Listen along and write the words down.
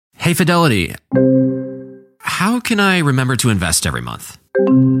Hey, Fidelity, how can I remember to invest every month?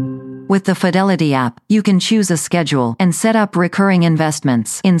 With the Fidelity app, you can choose a schedule and set up recurring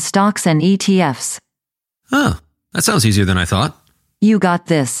investments in stocks and ETFs. Oh, that sounds easier than I thought. You got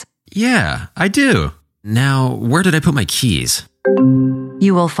this. Yeah, I do. Now, where did I put my keys?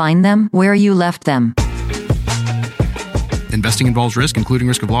 You will find them where you left them. Investing involves risk, including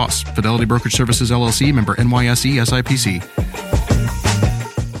risk of loss. Fidelity Brokerage Services, LLC, member NYSE, SIPC.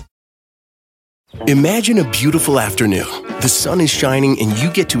 Imagine a beautiful afternoon. The sun is shining and you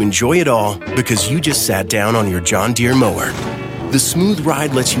get to enjoy it all because you just sat down on your John Deere mower. The smooth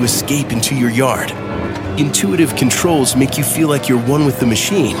ride lets you escape into your yard. Intuitive controls make you feel like you're one with the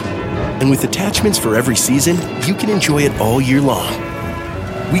machine. And with attachments for every season, you can enjoy it all year long.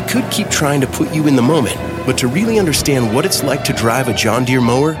 We could keep trying to put you in the moment, but to really understand what it's like to drive a John Deere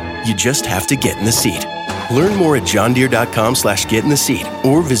mower, you just have to get in the seat. Learn more at johndeere.com/get-in-the-seat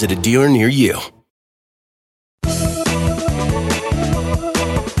or visit a dealer near you.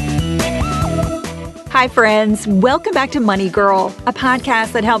 Hi, friends. Welcome back to Money Girl, a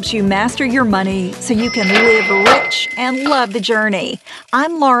podcast that helps you master your money so you can live rich and love the journey.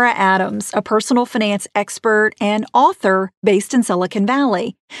 I'm Laura Adams, a personal finance expert and author based in Silicon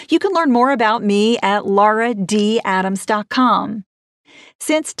Valley. You can learn more about me at lauradadams.com.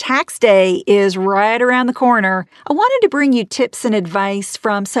 Since tax day is right around the corner, I wanted to bring you tips and advice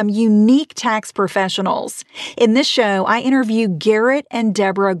from some unique tax professionals. In this show, I interview Garrett and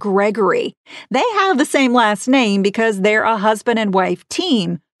Deborah Gregory. They have the same last name because they're a husband and wife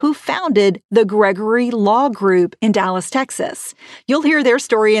team who founded the Gregory Law Group in Dallas, Texas. You'll hear their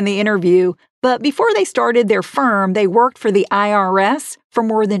story in the interview, but before they started their firm, they worked for the IRS for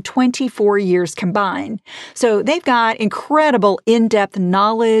more than 24 years combined. So they've got incredible in-depth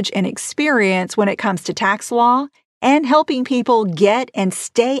knowledge and experience when it comes to tax law and helping people get and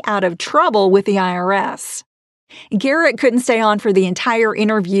stay out of trouble with the IRS. Garrett couldn't stay on for the entire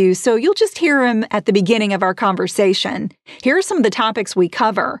interview, so you'll just hear him at the beginning of our conversation. Here are some of the topics we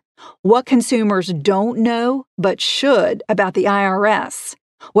cover: what consumers don't know but should about the IRS,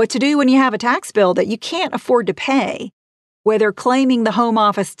 what to do when you have a tax bill that you can't afford to pay, whether claiming the home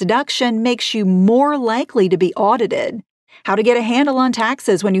office deduction makes you more likely to be audited, how to get a handle on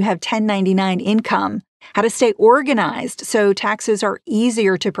taxes when you have 1099 income, how to stay organized so taxes are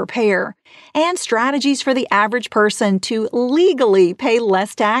easier to prepare, and strategies for the average person to legally pay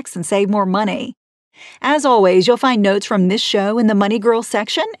less tax and save more money. As always, you'll find notes from this show in the Money Girl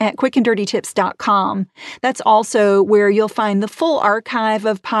section at quickanddirtytips.com. That's also where you'll find the full archive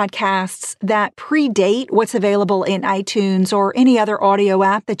of podcasts that predate what's available in iTunes or any other audio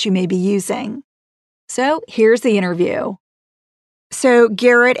app that you may be using. So here's the interview. So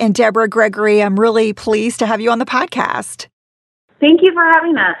Garrett and Deborah Gregory, I'm really pleased to have you on the podcast. Thank you for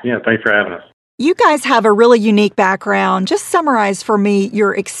having us. Yeah, thanks for having us. You guys have a really unique background. Just summarize for me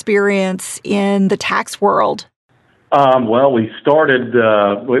your experience in the tax world. Well, we started,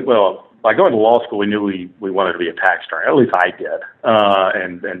 by going to law school, we knew we wanted to be a tax attorney. At least I did.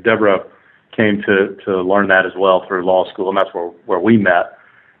 And Deborah came to learn that as well through law school, and that's where we met.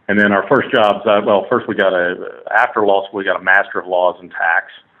 And then our first jobs, first after law school, we got a Master of Laws in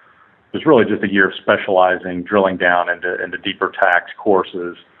Tax. It was really just a year of specializing, drilling down into deeper tax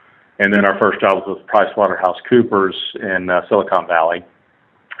courses. And then our first job was with PricewaterhouseCoopers in Silicon Valley.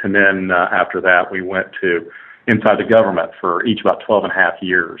 And then after that, we went to inside the government for each about 12 and a half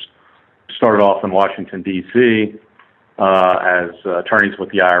years. Started off in Washington, D.C. As attorneys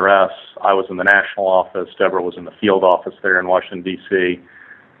with the IRS. I was in the national office. Deborah was in the field office there in Washington, D.C.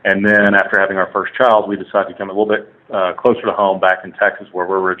 And then after having our first child, we decided to come a little bit closer to home back in Texas, where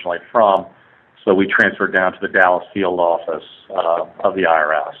we're originally from. So we transferred down to the Dallas field office of the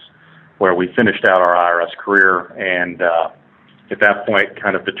IRS, where we finished out our IRS career, and at that point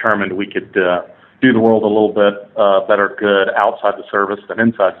kind of determined we could do the world a little bit better good outside the service than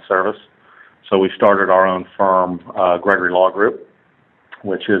inside the service. So we started our own firm, Gregory Law Group,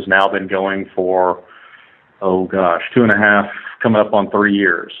 which has now been going for, 2.5, coming up on 3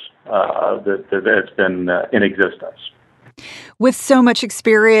 years that it's been in existence. With so much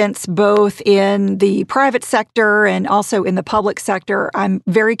experience both in the private sector and also in the public sector, I'm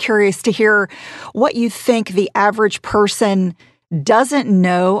very curious to hear what you think the average person doesn't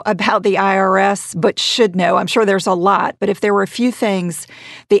know about the IRS but should know. I'm sure there's a lot, but if there were a few things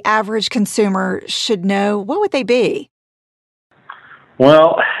the average consumer should know, what would they be?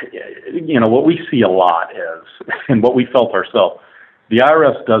 Well, what we see a lot is, and what we felt ourselves, the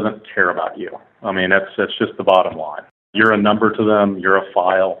IRS doesn't care about you. I mean, that's just the bottom line. You're a number to them. You're a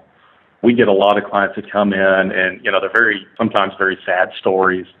file. We get a lot of clients that come in, and they're sometimes very sad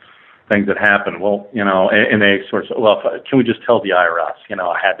stories things that happen. Well, and they sort of say, well, can we just tell the IRS,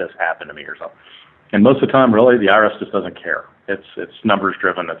 I had this happen to me or something. And most of the time, really, the IRS just doesn't care. It's numbers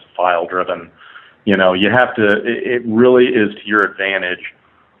driven. It's file driven. You have to, it really is to your advantage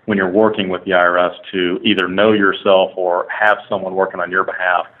when you're working with the IRS to either know yourself or have someone working on your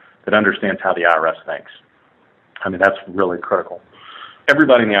behalf that understands how the IRS thinks. I mean, that's really critical.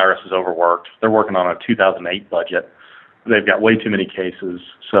 Everybody in the IRS is overworked. They're working on a 2008 budget. They've got way too many cases.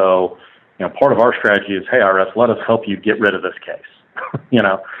 So, part of our strategy is, hey, IRS, let us help you get rid of this case.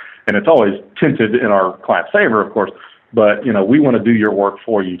 And it's always tinted in our client's favor, of course, but, we want to do your work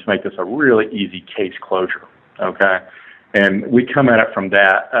for you to make this a really easy case closure, okay? And we come at it from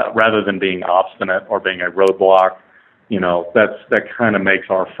that rather than being obstinate or being a roadblock. That kind of makes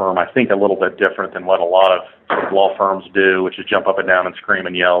our firm, I think, a little bit different than what a lot of law firms do, which is jump up and down and scream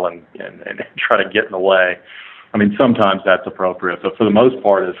and yell and try to get in the way. I mean, sometimes that's appropriate, but for the most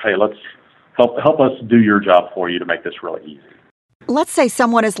part is, hey, let's help us do your job for you to make this really easy. Let's say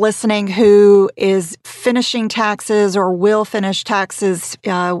someone is listening who is finishing taxes or will finish taxes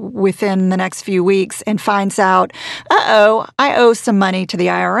within the next few weeks and finds out, I owe some money to the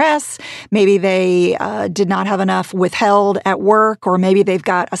IRS. Maybe they did not have enough withheld at work, or maybe they've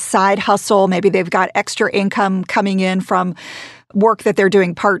got a side hustle. Maybe they've got extra income coming in from work that they're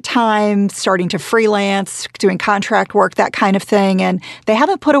doing part-time, starting to freelance, doing contract work, that kind of thing, and they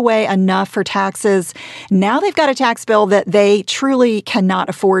haven't put away enough for taxes. Now they've got a tax bill that they truly cannot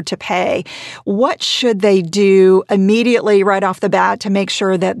afford to pay. What should they do immediately right off the bat to make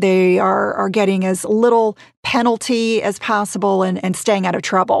sure that they are getting as little penalty as possible and staying out of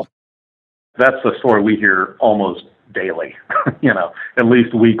trouble? That's the story we hear almost daily, at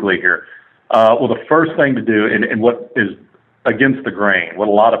least weekly here. Well, the first thing to do, and what is against the grain, what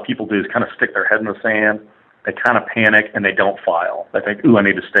a lot of people do is kind of stick their head in the sand. They kind of panic and they don't file. They think, I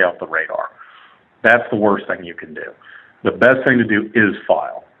need to stay off the radar. That's the worst thing you can do. The best thing to do is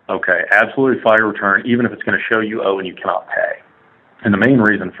file. Okay, absolutely file your return, even if it's going to show you owe and you cannot pay. And the main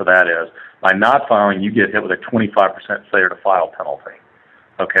reason for that is by not filing, you get hit with a 25% failure to file penalty.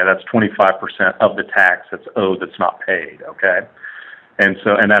 Okay, that's 25% of the tax that's owed that's not paid. Okay. And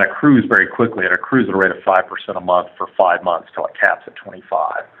that accrues very quickly. It accrues at a rate of 5% a month for 5 months till it caps at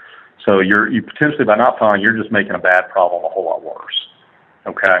 25. So you potentially, by not filing, you're just making a bad problem a whole lot worse.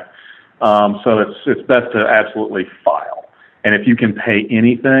 Okay, so it's best to absolutely file. And if you can pay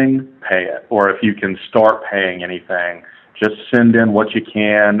anything, pay it. Or if you can start paying anything, just send in what you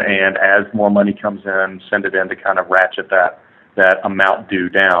can. And as more money comes in, send it in to kind of ratchet that amount due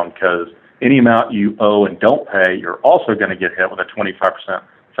down, because any amount you owe and don't pay, you're also going to get hit with a 25%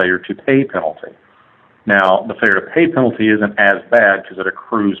 failure to pay penalty. Now, the failure to pay penalty isn't as bad because it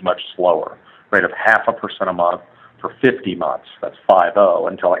accrues much slower, rate of 0.5% a month for 50 months. That's 50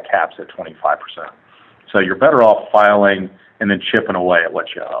 until it caps at 25%. So you're better off filing and then chipping away at what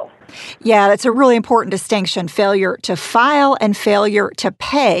you owe. Yeah, that's a really important distinction, failure to file and failure to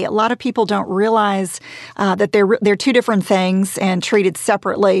pay. A lot of people don't realize that they're two different things and treated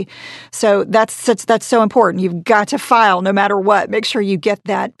separately. So that's so important. You've got to file no matter what. Make sure you get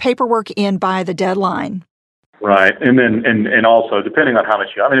that paperwork in by the deadline. Right. And then and also, depending on how much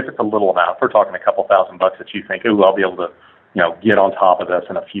if it's a little amount, if we're talking a couple $1,000 that you think, I'll be able to, get on top of this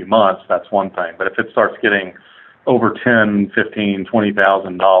in a few months, that's one thing. But if it starts getting over $10,000, $15,000,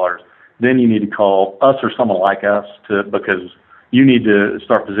 $20,000, then you need to call us or someone like us because you need to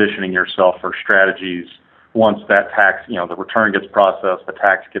start positioning yourself for strategies once that tax, the return gets processed, the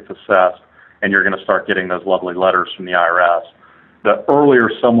tax gets assessed, and you're going to start getting those lovely letters from the IRS. The earlier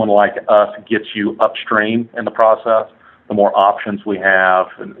someone like us gets you upstream in the process, the more options we have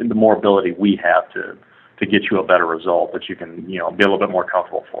and the more ability we have to get you a better result that you can, be a little bit more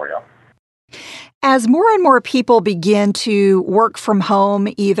comfortable for you. As more and more people begin to work from home,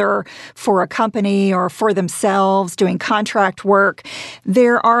 either for a company or for themselves, doing contract work,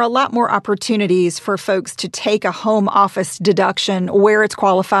 there are a lot more opportunities for folks to take a home office deduction where it's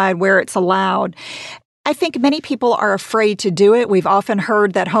qualified, where it's allowed. I think many people are afraid to do it. We've often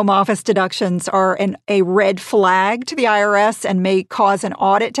heard that home office deductions are a red flag to the IRS and may cause an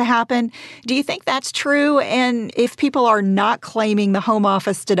audit to happen. Do you think that's true? And if people are not claiming the home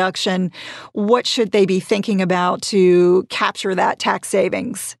office deduction, what should they be thinking about to capture that tax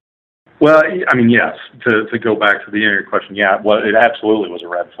savings? Well, yes. To go back to the end of your question, it absolutely was a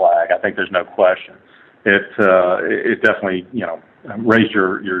red flag. I think there's no question. It definitely, raised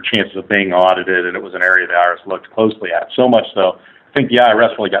your chances of being audited, and it was an area the IRS looked closely at. So much so, I think the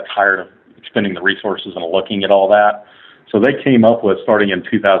IRS really got tired of expending the resources and looking at all that. So they came up with, starting in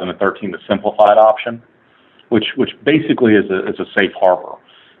 2013, the simplified option, which basically is a safe harbor.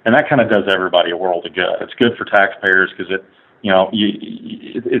 And that kind of does everybody a world of good. It's good for taxpayers because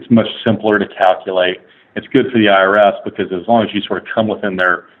it's much simpler to calculate. It's good for the IRS because as long as you sort of come within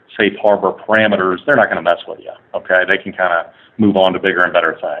their safe harbor parameters, they're not going to mess with you. Okay, they can kind of move on to bigger and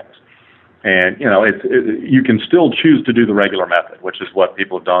better things. And you can still choose to do the regular method, which is what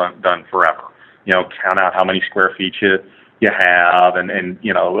people have done forever. Count out how many square feet you have, and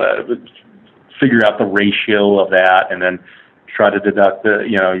figure out the ratio of that, and then try to deduct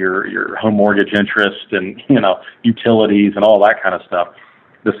your home mortgage interest and utilities and all that kind of stuff.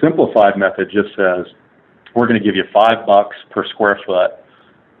 The simplified method just says we're going to give you $5 per square foot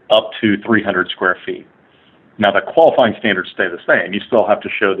up to 300 square feet. Now, the qualifying standards stay the same. You still have to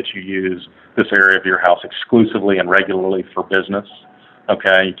show that you use this area of your house exclusively and regularly for business.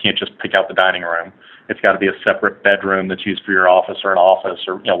 Okay, you can't just pick out the dining room. It's got to be a separate bedroom that's used for your office or an office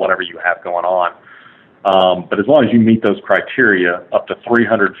or whatever you have going on. But as long as you meet those criteria up to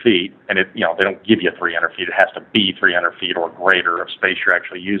 300 feet, and they don't give you 300 feet, it has to be 300 feet or greater of space you're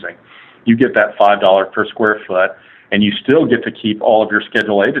actually using, you get that $5 per square foot, and you still get to keep all of your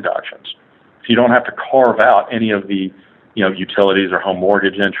Schedule A deductions. So you don't have to carve out any of the utilities or home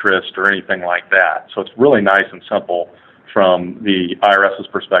mortgage interest or anything like that. So it's really nice and simple from the IRS's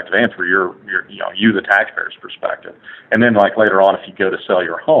perspective and for you, the taxpayer's perspective. And then, like later on, if you go to sell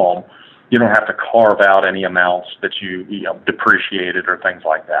your home, you don't have to carve out any amounts that you depreciated or things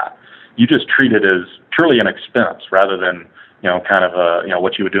like that. You just treat it as truly an expense rather than kind of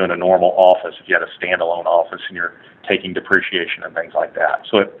what you would do in a normal office if you had a standalone office and you're taking depreciation and things like that.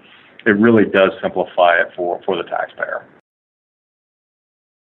 So it really does simplify it for the taxpayer.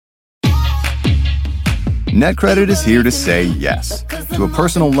 NetCredit is here to say yes to a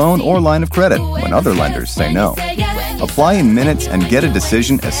personal loan or line of credit when other lenders say no. Apply in minutes and get a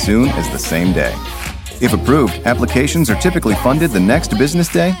decision as soon as the same day. If approved, applications are typically funded the next business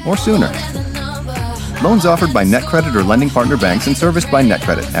day or sooner. Loans offered by NetCredit or lending partner banks and serviced by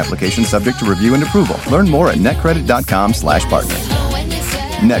NetCredit. Application subject to review and approval. Learn more at netcredit.com/partner.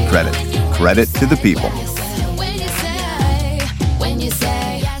 NetCredit. Credit to the people.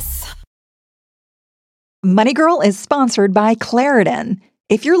 Money Girl is sponsored by Claritin.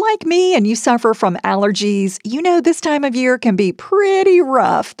 If you're like me and you suffer from allergies, this time of year can be pretty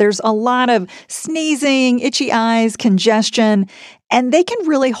rough. There's a lot of sneezing, itchy eyes, congestion, and they can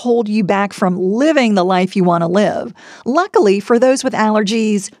really hold you back from living the life you want to live. Luckily, for those with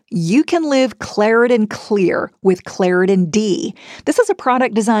allergies, you can live Claritin Clear with Claritin D. This is a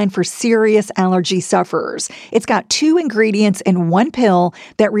product designed for serious allergy sufferers. It's got 2 ingredients in one pill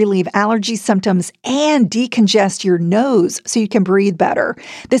that relieve allergy symptoms and decongest your nose so you can breathe better.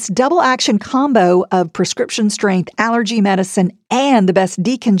 This double-action combo of prescription-strength allergy medicine and the best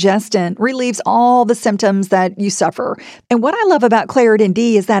decongestant relieves all the symptoms that you suffer. And what I love about Claritin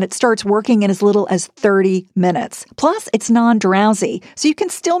D is that it starts working in as little as 30 minutes. Plus, it's non-drowsy, so you can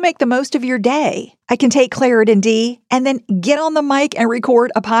still make the most of your day. I can take Claritin D and then get on the mic and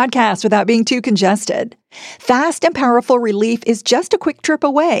record a podcast without being too congested. Fast and powerful relief is just a quick trip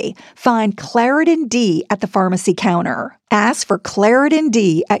away. Find Claritin D at the pharmacy counter. Ask for Claritin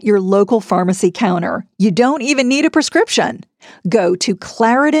D at your local pharmacy counter. You don't even need a prescription. Go to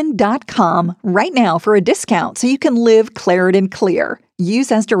Claritin.com right now for a discount so you can live Claritin Clear.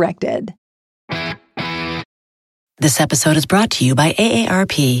 Use as directed. This episode is brought to you by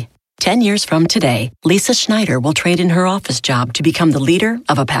AARP. 10 years from today, Lisa Schneider will trade in her office job to become the leader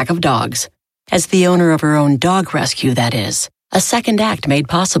of a pack of dogs. As the owner of her own dog rescue, that is. A second act made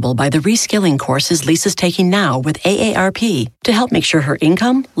possible by the reskilling courses Lisa's taking now with AARP to help make sure her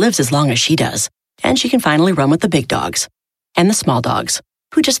income lives as long as she does. And she can finally run with the big dogs. And the small dogs,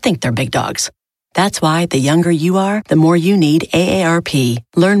 who just think they're big dogs. That's why the younger you are, the more you need AARP.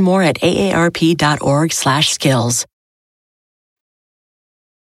 Learn more at aarp.org/skills.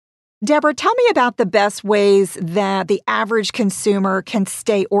 Deborah, tell me about the best ways that the average consumer can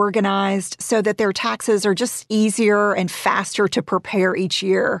stay organized so that their taxes are just easier and faster to prepare each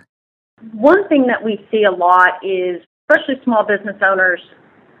year. One thing that we see a lot is, especially small business owners,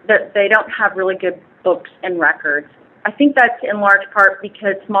 that they don't have really good books and records. I think that's in large part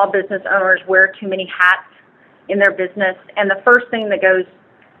because small business owners wear too many hats in their business, and the first thing that goes,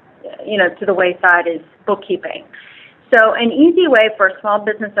 to the wayside is bookkeeping. So an easy way for a small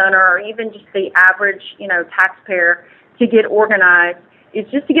business owner or even just the average, taxpayer to get organized is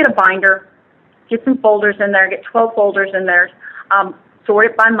just to get a binder, get some folders in there, get 12 folders in there, sort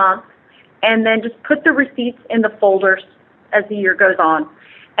it by month, and then just put the receipts in the folders as the year goes on.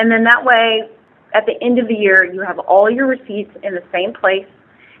 And then that way, at the end of the year, you have all your receipts in the same place,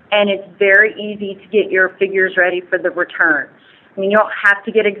 and it's very easy to get your figures ready for the return. I mean, you don't have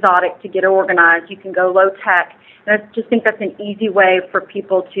to get exotic to get organized. You can go low tech. And I just think that's an easy way for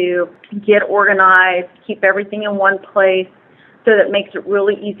people to get organized, keep everything in one place, so that it makes it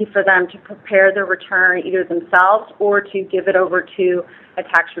really easy for them to prepare their return either themselves or to give it over to a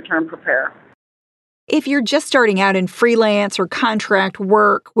tax return preparer. If you're just starting out in freelance or contract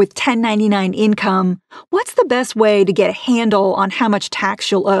work with 1099 income, what's the best way to get a handle on how much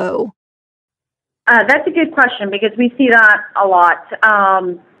tax you'll owe? That's a good question because we see that a lot.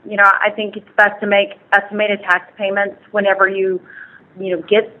 I think it's best to make estimated tax payments whenever you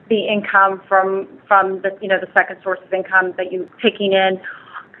get the income from the second source of income that you're taking in.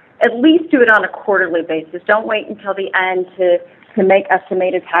 At least do it on a quarterly basis. Don't wait until the end to make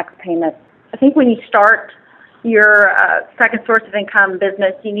estimated tax payments. I think when you start your second source of income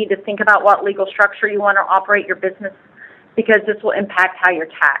business, you need to think about what legal structure you want to operate your business because this will impact how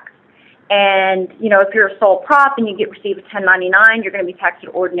you're taxed. And, if you're a sole prop and you receive a 1099, you're going to be taxed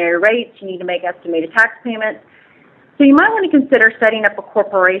at ordinary rates. You need to make estimated tax payments. So you might want to consider setting up a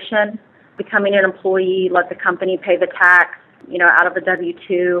corporation, becoming an employee, let the company pay the tax, out of a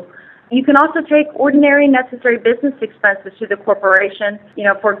W-2. You can also take ordinary necessary business expenses to the corporation.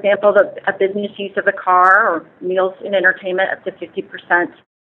 For example, a business use of a car or meals and entertainment up to 50%.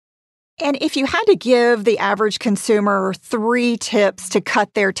 And if you had to give the average consumer 3 tips to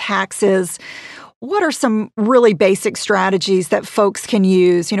cut their taxes, what are some really basic strategies that folks can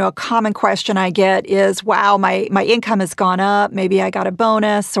use? A common question I get is, wow, my income has gone up. Maybe I got a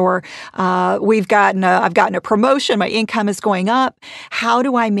bonus or I've gotten a promotion. My income is going up. How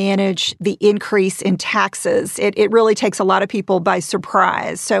do I manage the increase in taxes? It really takes a lot of people by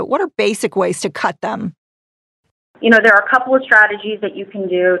surprise. So what are basic ways to cut them? There are a couple of strategies that you can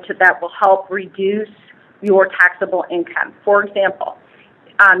do that will help reduce your taxable income. For example,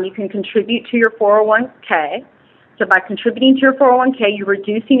 you can contribute to your 401k. So by contributing to your 401k, you're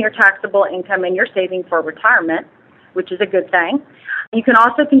reducing your taxable income and you're saving for retirement, which is a good thing. You can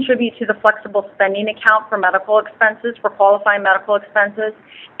also contribute to the flexible spending account for medical expenses, for qualifying medical expenses.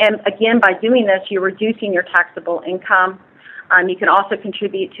 And again, by doing this, you're reducing your taxable income. You can also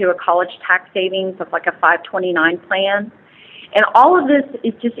contribute to a college tax savings of like a 529 plan. And all of this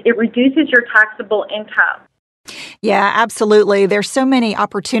it reduces your taxable income. Yeah, absolutely. There's so many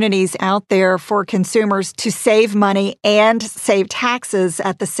opportunities out there for consumers to save money and save taxes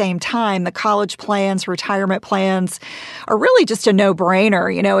at the same time. The college plans, retirement plans are really just a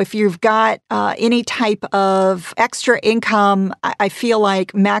no-brainer. If you've got any type of extra income, I feel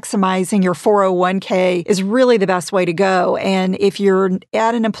like maximizing your 401k is really the best way to go. And if you're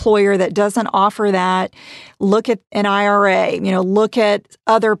at an employer that doesn't offer that, look at an IRA, look at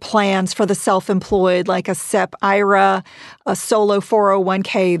other plans for the self-employed like a SEP IRA, a solo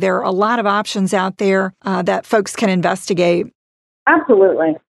 401k. There are a lot of options out there that folks can investigate.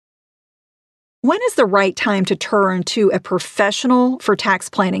 Absolutely. When is the right time to turn to a professional for tax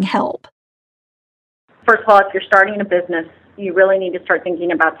planning help? First of all, if you're starting a business, you really need to start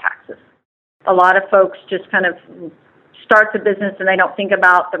thinking about taxes. A lot of folks just kind of start the business and they don't think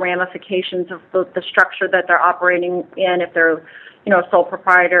about the ramifications of the structure that they're operating in. If they're, a sole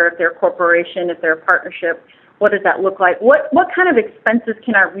proprietor, if they're a corporation, if they're a partnership, what does that look like? What kind of expenses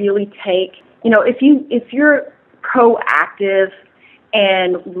can I really take? If you're proactive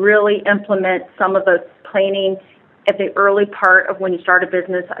and really implement some of those planning at the early part of when you start a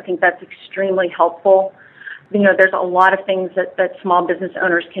business, I think that's extremely helpful. There's a lot of things that small business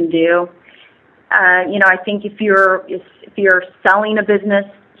owners can do. I think if you're selling a business,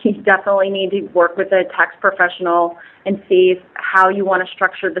 you definitely need to work with a tax professional and see how you want to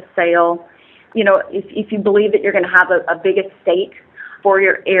structure the sale. If you believe that you're going to have a big estate for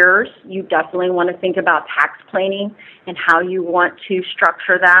your heirs, you definitely want to think about tax planning and how you want to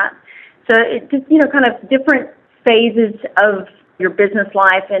structure that. So it just, kind of different phases of your business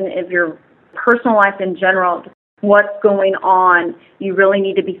life and of your personal life in general. What's going on, you really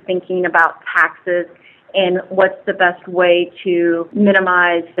need to be thinking about taxes and what's the best way to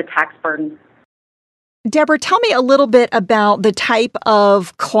minimize the tax burden. Deborah, tell me a little bit about the type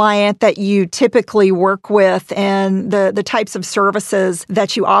of client that you typically work with and the types of services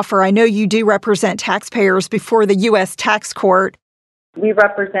that you offer. I know you do represent taxpayers before the U.S. Tax Court. We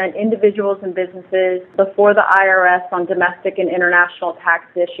represent individuals and businesses before the IRS on domestic and international tax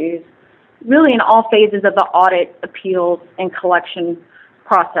issues, really in all phases of the audit, appeals, and collection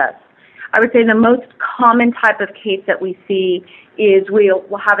process. I would say the most common type of case that we see is we'll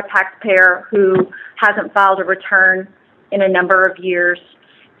have a taxpayer who hasn't filed a return in a number of years,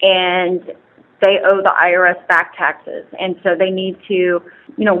 and they owe the IRS back taxes. And so they need to,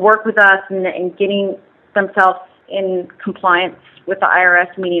 work with us and getting themselves in compliance with the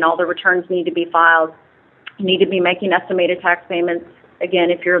IRS, meaning all the returns need to be filed. You need to be making estimated tax payments, again,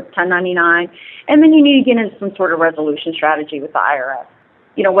 if you're 1099. And then you need to get into some sort of resolution strategy with the IRS.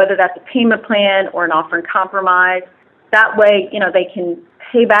 Whether that's a payment plan or an offer in compromise. That way, they can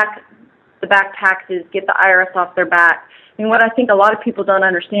pay back the back taxes, get the IRS off their back. What I think a lot of people don't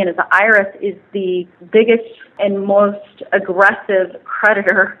understand is the IRS is the biggest and most aggressive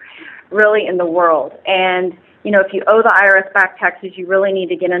creditor really in the world. And, if you owe the IRS back taxes, you really need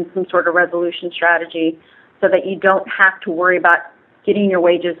to get in some sort of resolution strategy so that you don't have to worry about getting your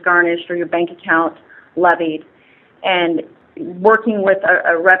wages garnished or your bank account levied. And working with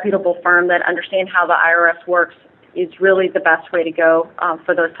a reputable firm that understands how the IRS works is really the best way to go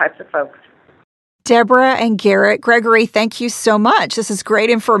for those types of folks. Deborah and Garrett, Gregory, thank you so much. This is great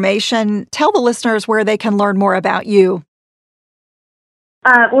information. Tell the listeners where they can learn more about you.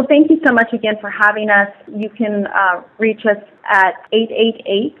 Well, thank you so much again for having us. You can reach us at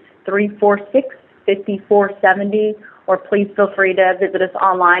 888-346-5470, or please feel free to visit us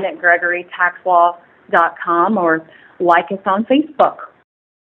online at gregorytaxlaw.com or like us on Facebook.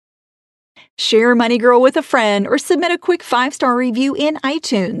 Share Money Girl with a friend or submit a quick 5-star review in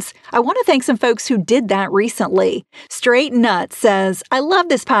iTunes. I want to thank some folks who did that recently. Straight Nuts says, I love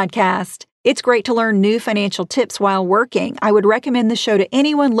this podcast. It's great to learn new financial tips while working. I would recommend the show to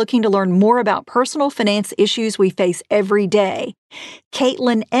anyone looking to learn more about personal finance issues we face every day.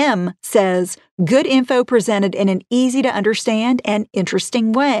 Caitlin M. says, good info presented in an easy to understand and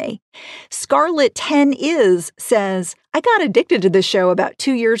interesting way. Scarlett 10 says, I got addicted to this show about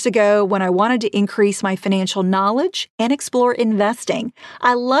 2 years ago when I wanted to increase my financial knowledge and explore investing.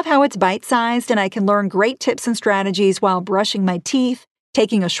 I love how it's bite-sized and I can learn great tips and strategies while brushing my teeth,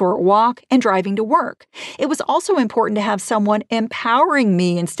 taking a short walk, and driving to work. It was also important to have someone empowering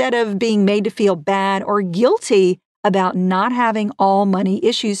me instead of being made to feel bad or guilty about not having all money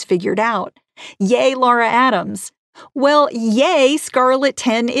issues figured out. Yay, Laura Adams. Well, yay, Scarlett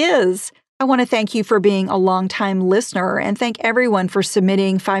 10 I want to thank you for being a longtime listener and thank everyone for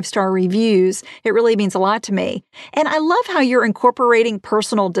submitting 5-star reviews. It really means a lot to me. And I love how you're incorporating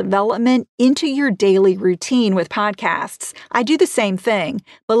personal development into your daily routine with podcasts. I do the same thing.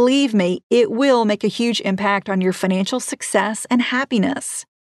 Believe me, it will make a huge impact on your financial success and happiness.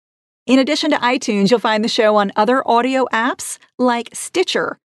 In addition to iTunes, you'll find the show on other audio apps like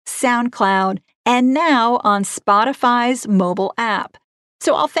Stitcher, SoundCloud, and now on Spotify's mobile app.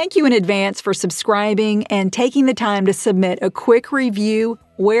 So I'll thank you in advance for subscribing and taking the time to submit a quick review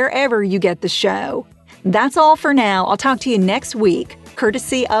wherever you get the show. That's all for now. I'll talk to you next week,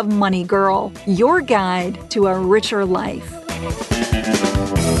 courtesy of Money Girl, your guide to a richer life.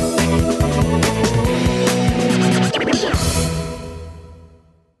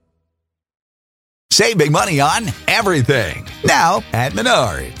 Save big money on everything. Now at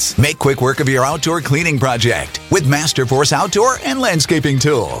Menards. Make quick work of your outdoor cleaning project with Masterforce outdoor and landscaping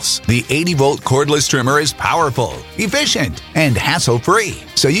tools. The 80-volt cordless trimmer is powerful, efficient, and hassle-free.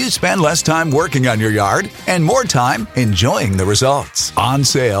 So you spend less time working on your yard and more time enjoying the results. On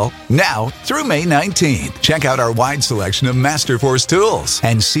sale now through May 19th. Check out our wide selection of Masterforce tools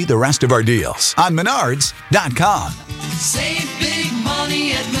and see the rest of our deals on Menards.com. Save big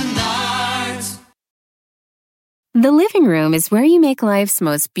money at Menards. The living room is where you make life's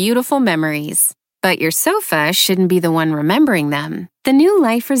most beautiful memories. But your sofa shouldn't be the one remembering them. The new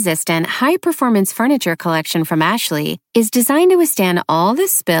life-resistant, high-performance furniture collection from Ashley is designed to withstand all the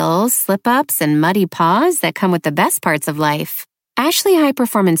spills, slip-ups, and muddy paws that come with the best parts of life. Ashley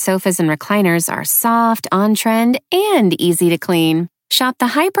high-performance sofas and recliners are soft, on-trend, and easy to clean. Shop the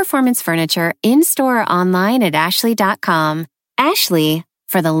high-performance furniture in-store or online at ashley.com. Ashley,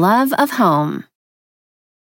 for the love of home.